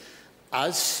proposal.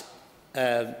 As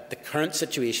the current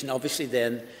situation, obviously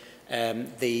then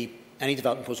any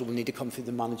development proposal will need to come through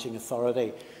the managing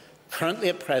authority. Currently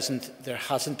at present, there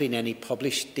hasn't been any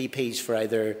published DPs for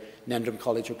either Nendrum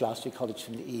College or Glastonbury College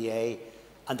from the EA.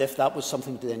 And if that was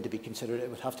something then to be considered, it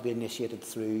would have to be initiated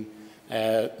through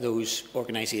those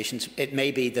organisations. It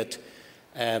may be that,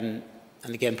 and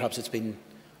again, perhaps it's been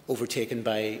overtaken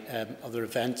by other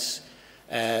events,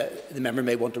 the member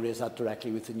may want to raise that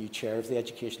directly with the new chair of the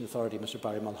Education Authority, Mr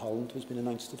Barry Mulholland, who's been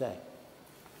announced today.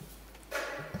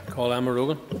 Call Emma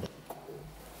Rogan.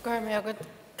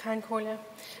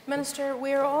 Minister,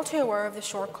 we are all too aware of the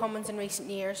shortcomings in recent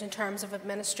years in terms of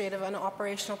administrative and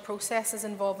operational processes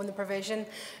involving the provision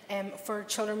for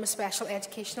children with special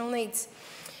educational needs.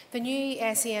 The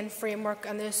new SEN framework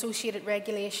and the associated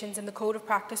regulations and the Code of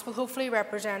Practice will hopefully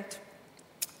represent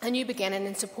a new beginning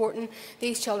in supporting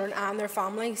these children and their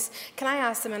families. Can I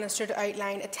ask the Minister to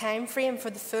outline a time frame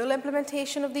for the full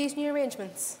implementation of these new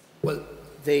arrangements? Well,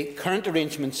 the current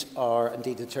arrangements are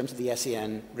indeed in terms of the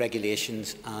SEN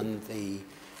regulations and the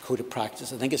Code of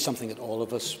Practice. I think it's something that all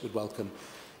of us would welcome.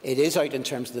 It is out in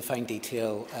terms of the fine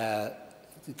detail,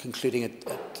 concluding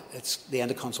it's the end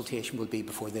of consultation will be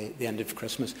before the end of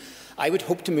Christmas. I would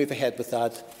hope to move ahead with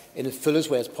that in as full a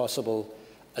way as possible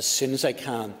as soon as I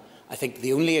can. I think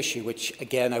the only issue, which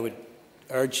again I would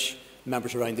urge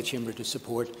members around the chamber to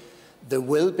support, there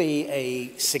will be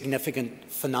a significant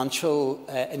financial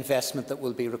investment that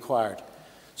will be required.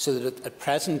 So that at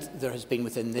present there has been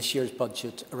within this year's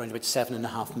budget around about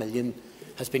 £7.5 million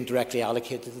has been directly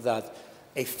allocated to that.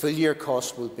 A full year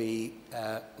cost will be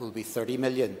 £30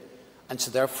 million, and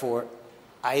so therefore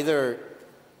either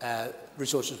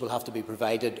resources will have to be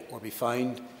provided or be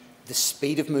found. The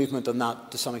speed of movement on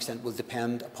that, to some extent, will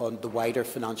depend upon the wider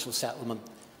financial settlement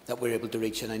that we're able to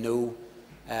reach. And I know,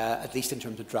 at least in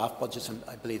terms of draft budgets, and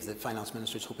I believe the Finance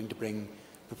Minister is hoping to bring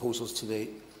proposals to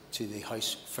the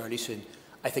House fairly soon.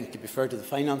 I think, to be fair to the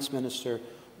Finance Minister,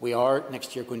 we are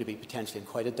next year going to be potentially in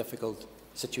quite a difficult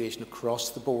situation across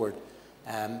the board,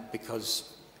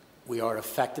 because we are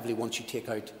effectively, once you take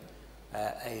out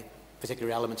a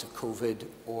particular elements of COVID,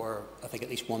 or I think at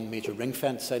least one major ring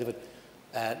fence side of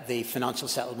it, the financial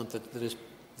settlement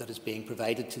that is being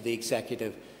provided to the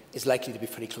Executive is likely to be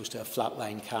pretty close to a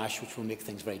flatline cash, which will make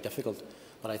things very difficult.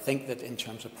 But I think that in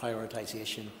terms of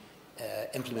prioritisation,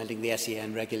 implementing the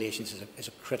SEN regulations is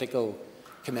a critical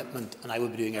commitment, and I will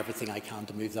be doing everything I can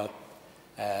to move that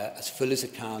as full as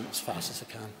it can, as fast as it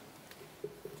can.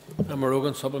 Emma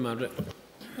Rogan, supplementary.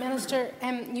 Minister,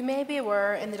 you may be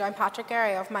aware in the Downpatrick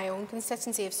area of my own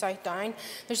constituency of South Down,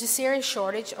 there's a serious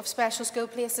shortage of special school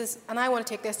places, and I want to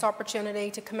take this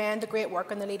opportunity to commend the great work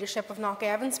and the leadership of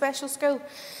Knockevin Special School.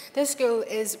 This school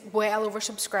is well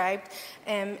oversubscribed,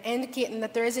 indicating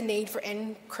that there is a need for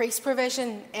increased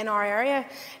provision in our area.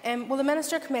 Will the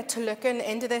Minister commit to looking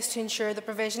into this to ensure the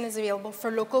provision is available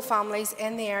for local families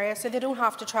in the area so they don't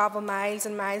have to travel miles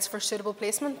and miles for suitable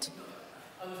placement?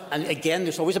 And again,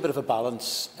 there's always a bit of a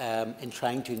balance in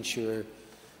trying to ensure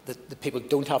that the people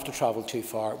don't have to travel too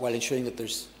far, while ensuring that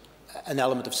there's an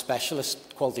element of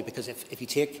specialist quality. Because if you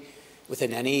take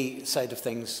within any side of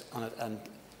things on it and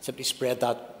simply spread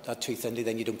that too thinly,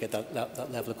 then you don't get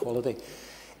that level of quality.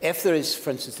 If there is,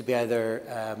 for instance, to be either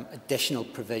additional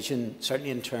provision,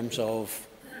 certainly in terms of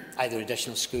either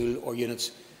additional school or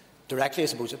units, directly, I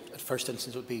suppose, at first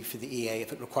instance, it would be for the EA.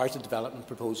 If it requires a development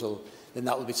proposal, then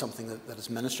that would be something that as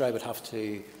Minister I would have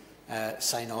to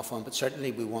sign off on. But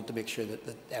certainly we want to make sure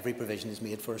that every provision is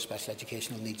made for special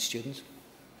educational needs students.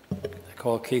 I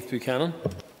call Keith Buchanan.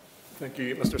 Thank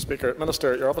you, Mr. Speaker.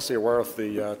 Minister, you're obviously aware of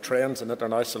the trends in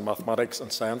international mathematics and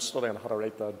science study, and how to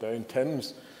write that down.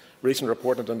 Tim's recent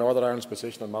report into Northern Ireland's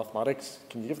position in mathematics.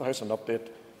 Can you give the House an update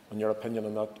on your opinion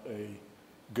on that? A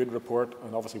good report,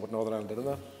 and obviously what Northern Ireland did in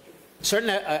that?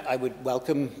 Certainly, I would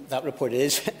welcome that report. It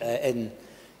is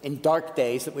in dark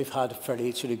days that we've had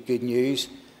fairly sort of good news.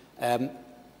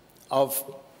 Across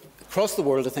the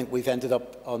world, I think we've ended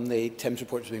up on the Tim's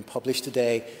report that's been published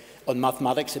today on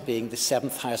mathematics, it being the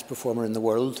 7th highest performer in the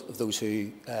world of those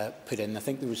who put in. I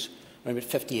think there was around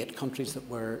 58 countries that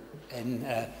were in.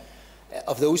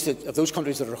 Of those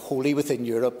countries that are wholly within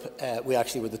Europe, we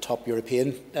actually were the top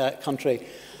European country,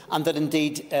 and that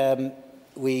indeed.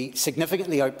 We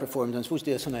significantly outperformed, and I suppose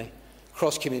do this on a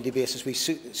cross-community basis, we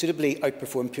suitably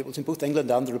outperformed pupils in both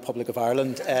England and the Republic of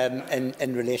Ireland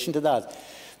in relation to that.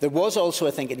 There was also,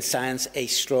 I think, in science a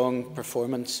strong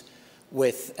performance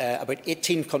with about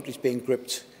 18 countries being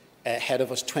grouped ahead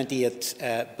of us, 28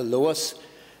 below us.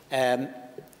 And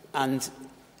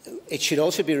it should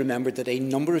also be remembered that a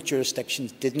number of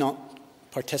jurisdictions did not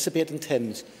participate in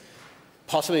TIMSS,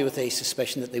 possibly with a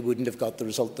suspicion that they wouldn't have got the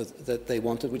result that they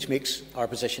wanted, which makes our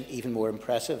position even more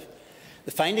impressive.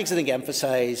 The findings, I think,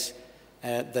 emphasise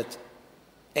that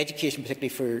education, particularly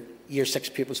for Year 6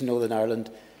 pupils in Northern Ireland,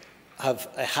 have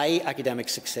a high academic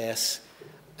success.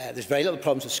 There's very little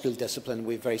problems with school discipline.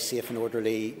 We have very safe and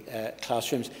orderly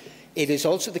classrooms. It is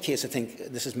also the case, I think,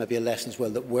 this is maybe a lesson as well,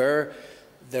 that where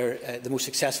the most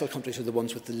successful countries are the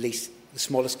ones with the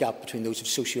smallest gap between those of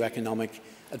socio-economic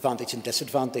advantage and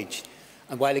disadvantage.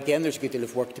 And while, again, there's a good deal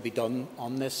of work to be done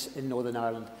on this in Northern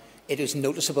Ireland, it is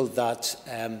noticeable that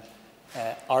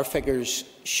our figures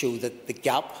show that the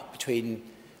gap between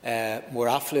more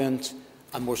affluent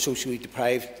and more socially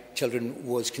deprived children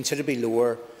was considerably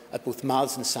lower at both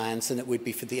maths and science than it would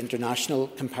be for the international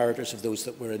comparators of those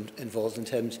that were involved in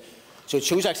TIMSS. So it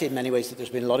shows actually in many ways that there's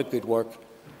been a lot of good work,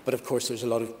 but of course there's a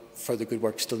lot of further good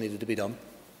work still needed to be done.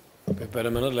 About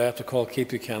a minute left to call Keith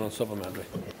Buchanan supplementary.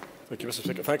 Thank you, Mr.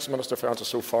 Speaker. Thanks, Minister, for your answers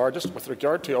so far. Just with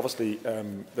regard to, obviously,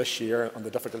 this year and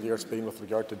the difficult year it's been with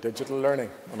regard to digital learning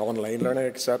and online learning,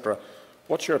 etc.,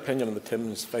 what's your opinion on the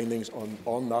TIMSS findings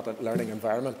on that learning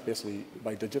environment, basically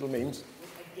by digital means?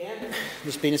 Again,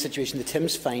 there's been a situation, the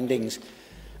TIMSS findings,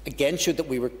 again, showed that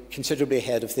we were considerably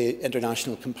ahead of the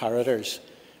international comparators.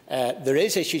 There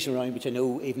is issues around, which I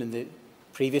know even in the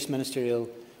previous ministerial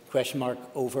question mark,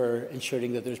 over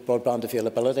ensuring that there's broadband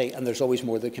availability, and there's always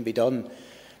more that can be done.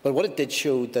 But what it did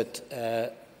show that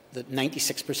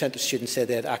 96% of students said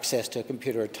they had access to a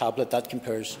computer or tablet. That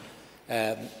compares,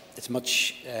 it's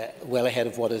much well ahead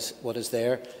of what is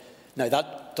there. Now,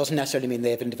 that doesn't necessarily mean they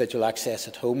have individual access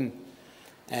at home.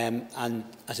 And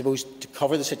I suppose to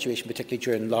cover the situation, particularly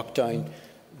during lockdown,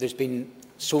 there's been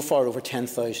so far over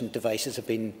 10,000 devices have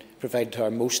been provided to our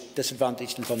most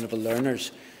disadvantaged and vulnerable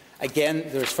learners. Again,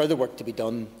 there is further work to be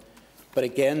done, but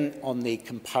again, on the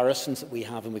comparisons that we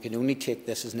have, and we can only take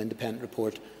this as an independent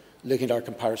report, looking at our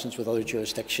comparisons with other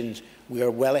jurisdictions, we are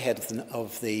well ahead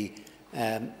of the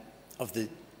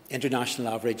international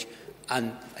average.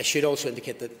 And I should also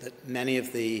indicate that many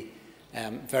of the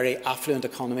very affluent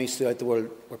economies throughout the world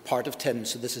were part of TIM,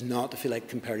 so this is not, if you like,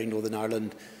 comparing Northern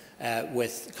Ireland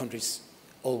with countries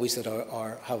always that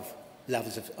have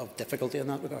levels of difficulty in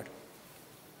that regard.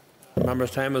 Members'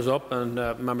 time is up, and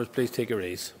members, please take your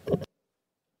ease.